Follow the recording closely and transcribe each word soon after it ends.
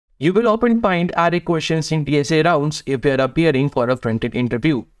You will often find array questions in DSA rounds if you are appearing for a frontend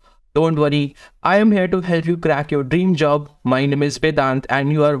interview. Don't worry, I am here to help you crack your dream job. My name is Vedant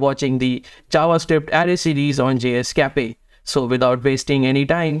and you are watching the JavaScript array series on JS Cafe. So without wasting any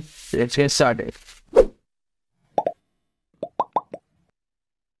time, let's get started.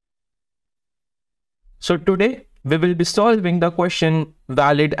 So today we will be solving the question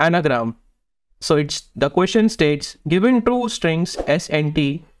valid anagram. So the question states, given true strings s and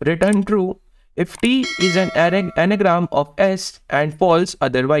t, return true if t is an anagram of s and false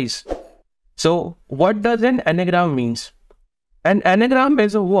otherwise. So what does an anagram means? An anagram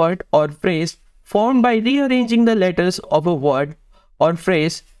is a word or phrase formed by rearranging the letters of a word or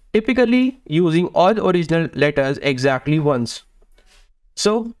phrase, typically using all original letters exactly once.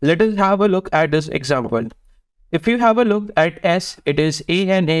 So let us have a look at this example. If you have a look at S, it is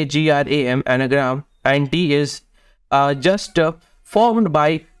ANAGRAM anagram, and T is just formed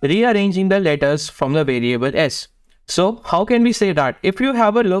by rearranging the letters from the variable S. So how can we say that? If you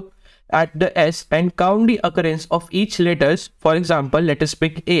have a look at the S and count the occurrence of each letters, for example, let us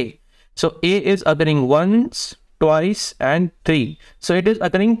pick A. So A is occurring once, twice and 3. So it is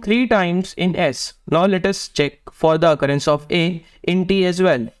occurring 3 times in S. Now let us check for the occurrence of A in T as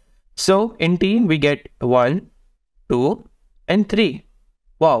well. So in T we get 1, 2 and 3.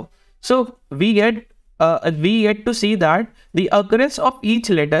 Wow. So we get to see that the occurrence of each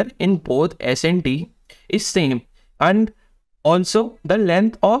letter in both S and T is same, and also the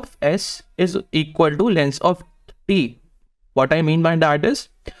length of S is equal to length of T. What I mean by that is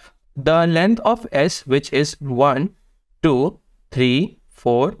the length of S, which is 1, 2, 3,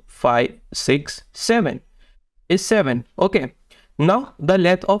 4, 5, 6, 7 is 7. Okay. Now the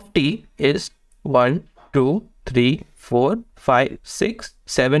length of T is 1, 2, 3, 4, 5, 6,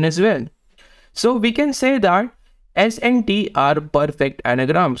 7 as well. So we can say that S and T are perfect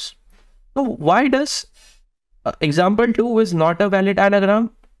anagrams. So why does example 2 is not a valid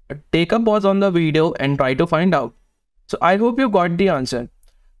anagram? Take a pause on the video and try to find out. So I hope you got the answer.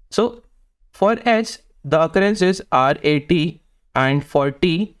 So for S, the occurrence is RAT, and for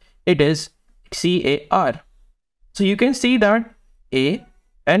T, it is CAR. So you can see that A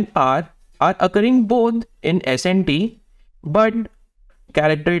and R are occurring both in S and T, but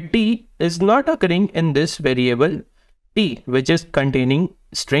character T is not occurring in this variable T, which is containing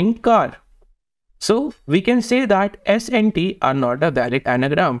string car. So we can say that S and T are not a valid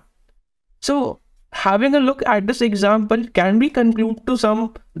anagram. So having a look at this example, can we conclude to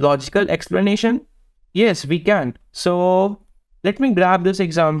some logical explanation? Yes, we can. So let me grab this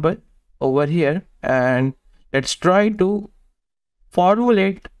example over here and let's try to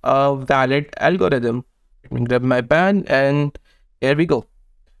formulate a valid algorithm. Let me grab my pen and here we go.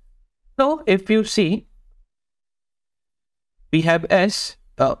 So if you see, we have S,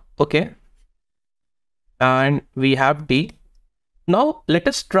 okay, and we have T. Now let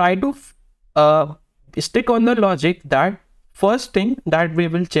us try to stick on the logic that first thing that we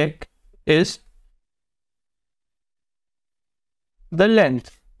will check is the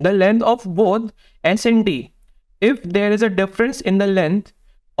length of both S and T. If there is a difference in the length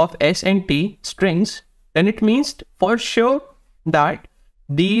of S and T strings, then it means for sure that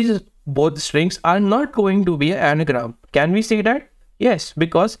these both strings are not going to be an anagram. Can we say that? Yes,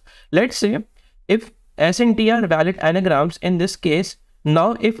 because let's say if S and T are valid anagrams in this case,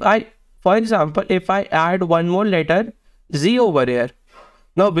 now if I, for example, if I add one more letter Z over here,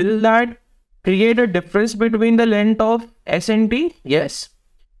 now will that create a difference between the length of S and T? Yes.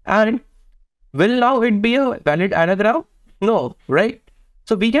 And will now it be a valid anagram? No, right?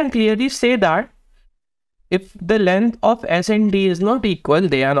 So we can clearly say that if the length of S and T is not equal,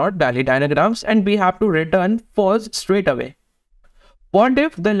 they are not valid anagrams, and we have to return false straight away. What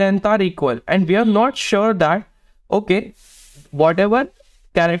if the length are equal and we are not sure that, okay, whatever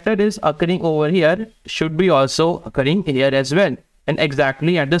character is occurring over here should be also occurring here as well, and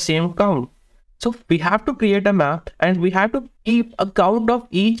exactly at the same count. So we have to create a map and we have to keep a count of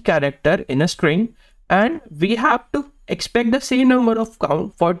each character in a string, and we have to expect the same number of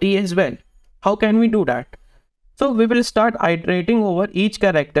count for T as well. How can we do that? So we will start iterating over each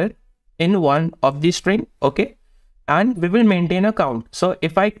character in one of the string, okay, and we will maintain a count. So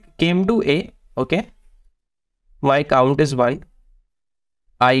if I came to A, okay, my count is 1.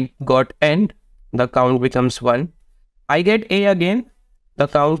 I got N, the count becomes 1. I get A again, the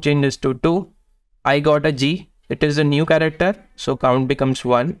count changes to 2. I got a G, it is a new character, so count becomes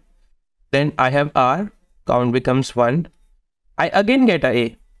 1. Then I have R, count becomes 1. I again get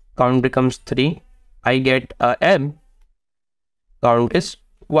a count becomes 3. I get a M, count is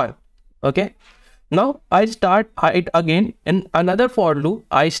 1. Okay. Now I start it again in another for loop.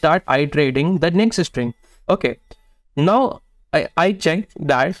 I start iterating the next string. Okay. Now I check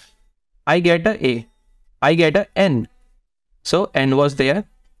that I get a I get a n. So n was there.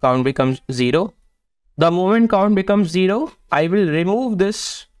 Count becomes 0. The moment count becomes 0, I will remove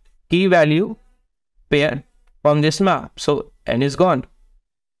this key value pair from this map. So n is gone.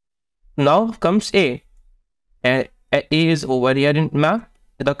 Now comes a. A is over here in map.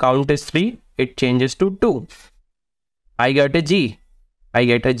 The count is 3. It changes to 2. I get a g.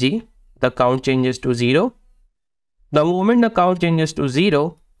 The count changes to 0. The moment the count changes to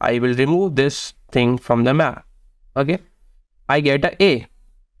 0, I will remove this thing from the map. Okay. I get a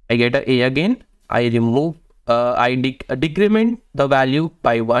again. I remove, I decrement the value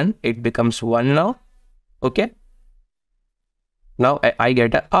by 1. It becomes 1 now. Okay. Now I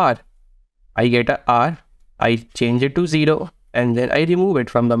get a r. I change it to 0 and then I remove it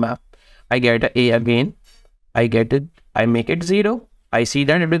from the map. I get a again. I make it 0. I see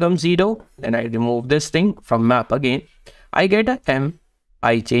that it becomes 0. Then I remove this thing from map again. I get a m.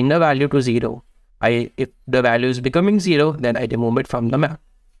 I change the value to 0. If the value is becoming 0, then I remove it from the map.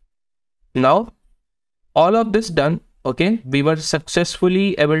 Now, all of this done. Okay, we were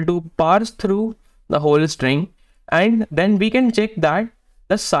successfully able to parse through the whole string, and then we can check that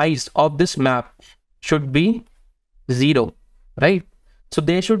the size of this map should be 0, right? So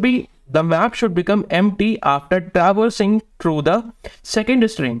the map should become empty after traversing through the second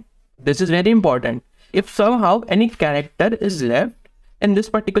string. This is very important. If somehow any character is left in this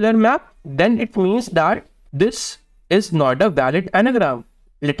particular map, then it means that this is not a valid anagram.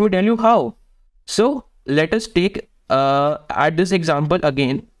 Let me tell you how. So let us take at this example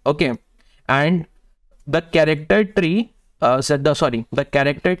again. Okay, and the character tree, the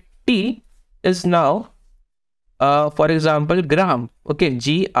character T is now for example gram. Okay,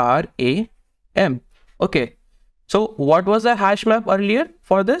 GRAM. Okay, so what was the hash map earlier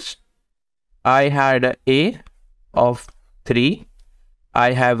for this? I had a of 3.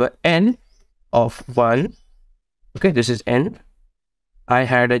 I have a n of 1. Okay, this is n. I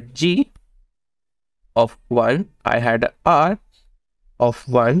had a g of 1. I had a r of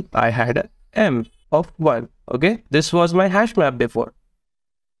 1. I had a m of 1. Okay, this was my hash map before.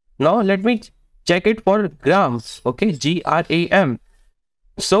 Now let me check it for grams. Okay, GRAM.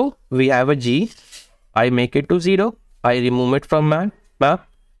 So we have a g. I make it to 0. I remove it from map.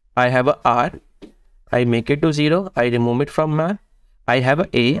 I have a r. I make it to 0. I remove it from map. I have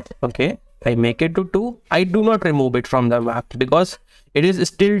a. Okay, I make it to 2. I do not remove it from the map because it is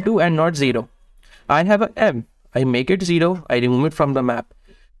still 2 and not 0. I have a m. I make it 0. I remove it from the map.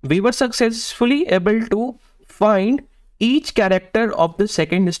 We were successfully able to find each character of the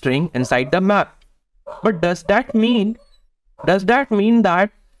second string inside the map. But does that mean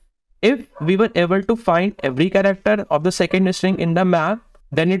that if we were able to find every character of the second string in the map,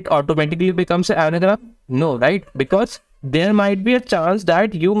 then it automatically becomes an anagram? No, right? Because there might be a chance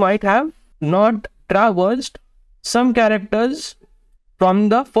that you might have not traversed some characters from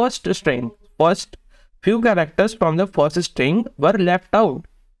the first string. First few characters from the first string were left out.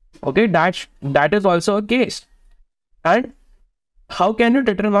 Okay, that is also a case. And how can you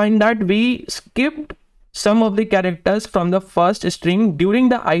determine that we skipped some of the characters from the first string during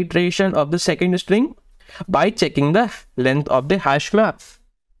the iteration of the second string? By checking the length of the hash map.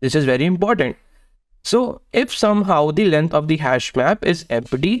 This is very important. So if somehow the length of the hash map is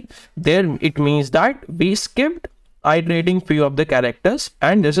empty, then it means that we skipped iterating few of the characters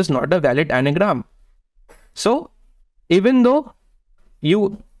and this is not a valid anagram. So even though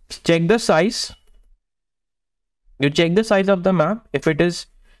you check the size, of the map, if it is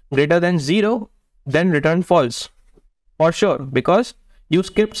greater than 0, then return false for sure, because you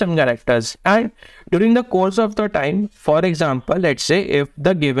skipped some characters. And during the course of the time, for example, let's say if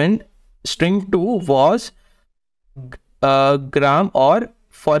the given string 2 was gram, or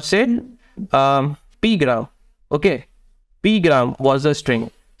for say p gram. Okay, p gram was the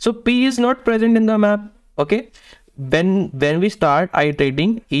string, so p is not present in the map. Okay, when we start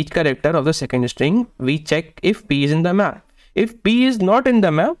iterating each character of the second string, we check if p is in the map. If p is not in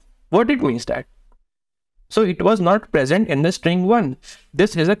the map, what it means that? So it was not present in the string 1.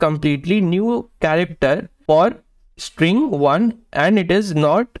 This is a completely new character for string 1 and it is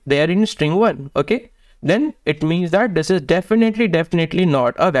not there in string 1. Okay, then it means that this is definitely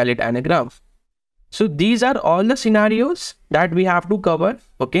not a valid anagram. So these are all the scenarios that we have to cover.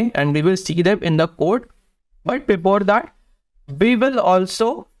 Okay, and we will see them in the code. But before that, we will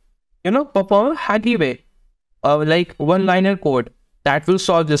also, perform a hacky way, like one-liner code that will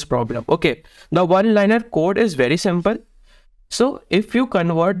solve this problem. Okay, the one-liner code is very simple. So if you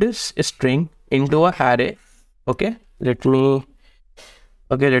convert this string into a array. Okay, let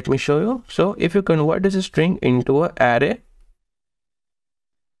me show you. So if you convert this string into an array,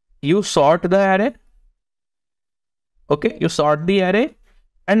 you sort the array. Okay, you sort the array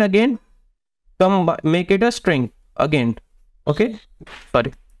and again make it a string again. Okay,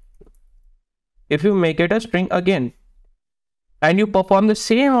 sorry. If you make it a string again and you perform the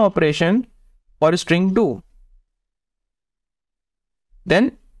same operation for string 2,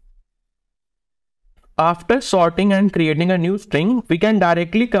 then after sorting and creating a new string, we can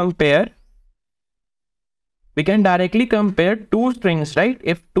directly compare two strings, right?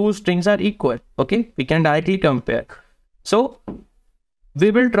 If two strings are equal, okay, we can directly compare. So we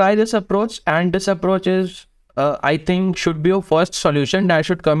will try this approach, and this approach is I think should be your first solution that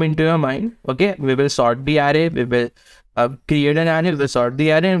should come into your mind. Okay, we will sort the array, we will create an array, we will sort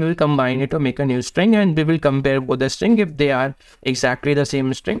the array, and we will combine it to make a new string, and we will compare both the string. If they are exactly the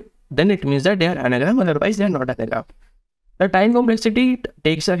same string, then it means that they are anagram, otherwise they are not anagram. The time complexity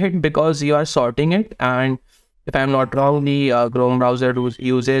takes a hit because you are sorting it, and if I'm not wrong, the Chrome browser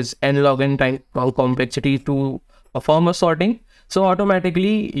uses n log n time complexity to perform a sorting. So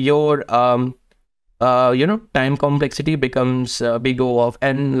automatically your time complexity becomes big O of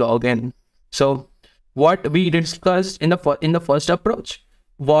n log n. So what we discussed in the first approach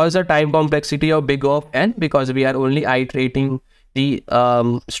was a time complexity of big O of n, because we are only iterating the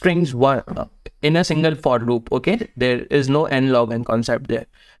strings one in a single for loop. Okay, there is no n log n concept there.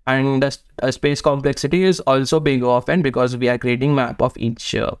 And the space complexity is also big O of n because we are creating map of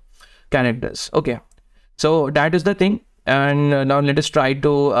each characters. Okay, so that is the thing. And now let us try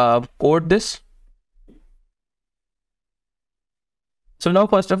to code this. So now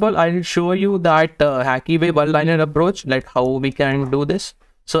first of all, I'll show you that hacky way one-liner approach, like how we can do this.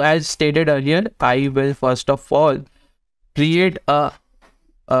 So as stated earlier, I will first of all create a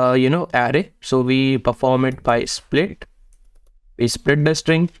array. So we perform it by split. We split the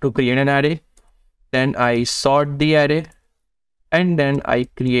string to create an array. Then I sort the array, and then I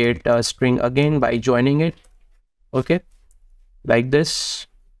create a string again by joining it. Okay, like this,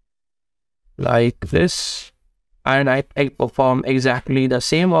 and I perform exactly the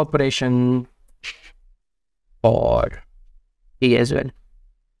same operation for A as well.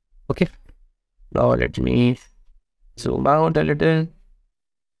 Okay, now let me zoom out a little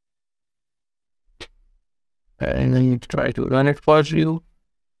and then try to run it for you.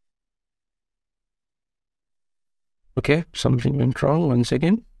 Okay, something went wrong. Once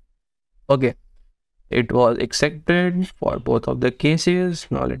again. Okay, it was accepted for both of the cases.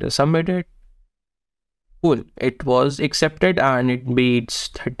 Now let us submit it. Cool, it was accepted and it beats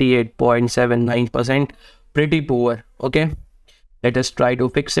 38.79%. Pretty poor. Okay, let us try to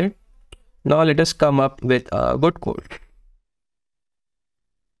fix it. Now let us come up with a good code.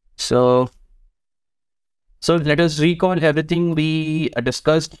 So let us recall everything we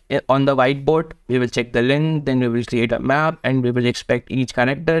discussed on the whiteboard. We will check the length, then we will create a map, and we will expect each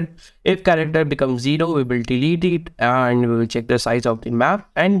character. If character becomes 0, we will delete it, and we will check the size of the map,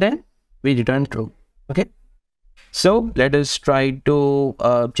 and then we return true. Okay, so let us try to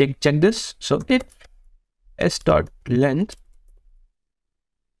check this. So if s.length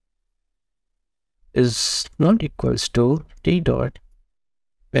is not equals to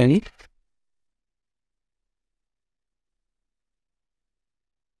t.very,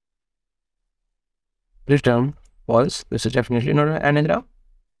 return false. This is definitely not an anagram.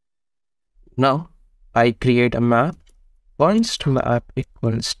 Now I create a map. Const map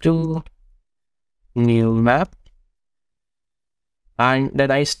equals to new map, and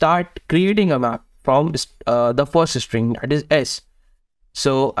then I start creating a map from the first string, that is s.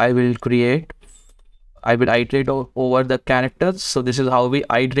 So I will iterate over the characters. So this is how we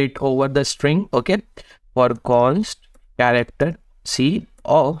iterate over the string. Okay, for const character c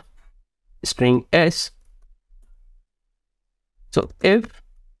of string s. So if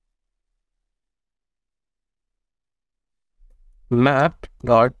map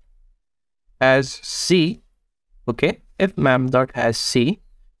dot has c, okay, if map dot has c,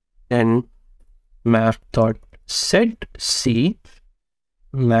 then map dot set c,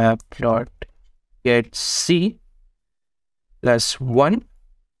 map dot get c plus 1,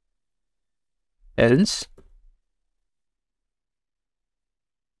 else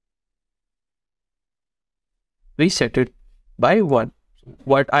we set it by 1.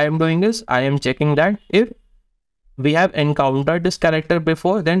 What I am doing is I am checking that if we have encountered this character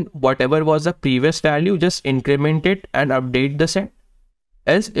before, then whatever was the previous value, just increment it and update the set.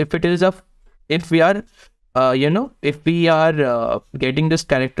 Else if it is if we are getting this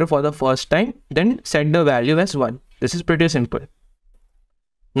character for the first time, then set the value as 1. This is pretty simple.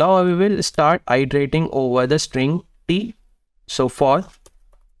 Now we will start iterating over the string t. So for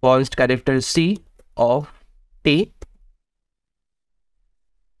const character c of t,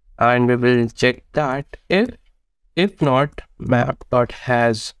 and we will check that if not map dot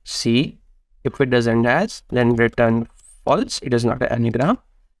has c. If it doesn't has, then return false. It is not an anagram.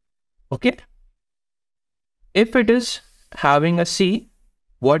 Okay. If it is having a c,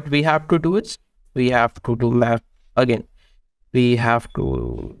 what we have to do is we have to do map again. We have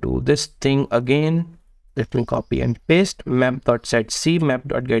to do this thing again. Let me copy and paste map.set c,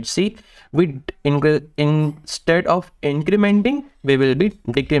 map.get c. Instead of incrementing, we will be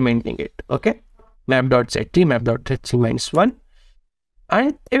decrementing it. Okay. Map.set c, map.set c minus 1.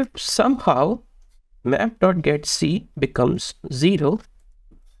 And if somehow map.get c becomes 0,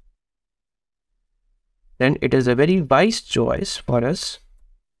 then it is a very wise choice for us.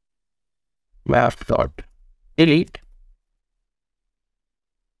 Map.delete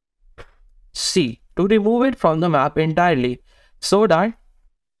c to remove it from the map entirely, so that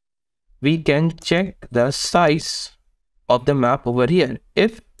we can check the size of the map over here.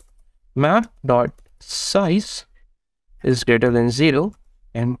 If map.size is greater than 0,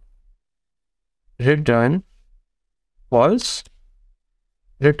 and return false,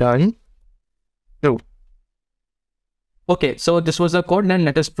 return true. Okay, so this was the code. Then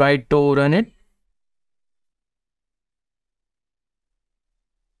let us try to run it.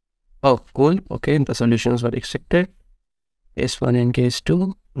 Oh, cool. Okay, the solutions were accepted. Case 1 and case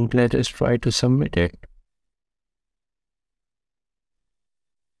 2. Let us try to submit it.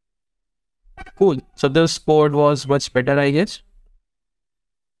 Cool. So this code was much better, I guess.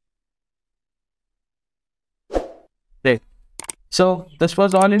 Great. So this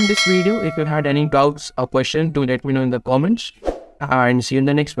was all in this video. If you had any doubts or questions, do let me know in the comments. And see you in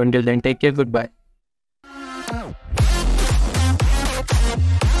the next one. Till then, take care. Goodbye.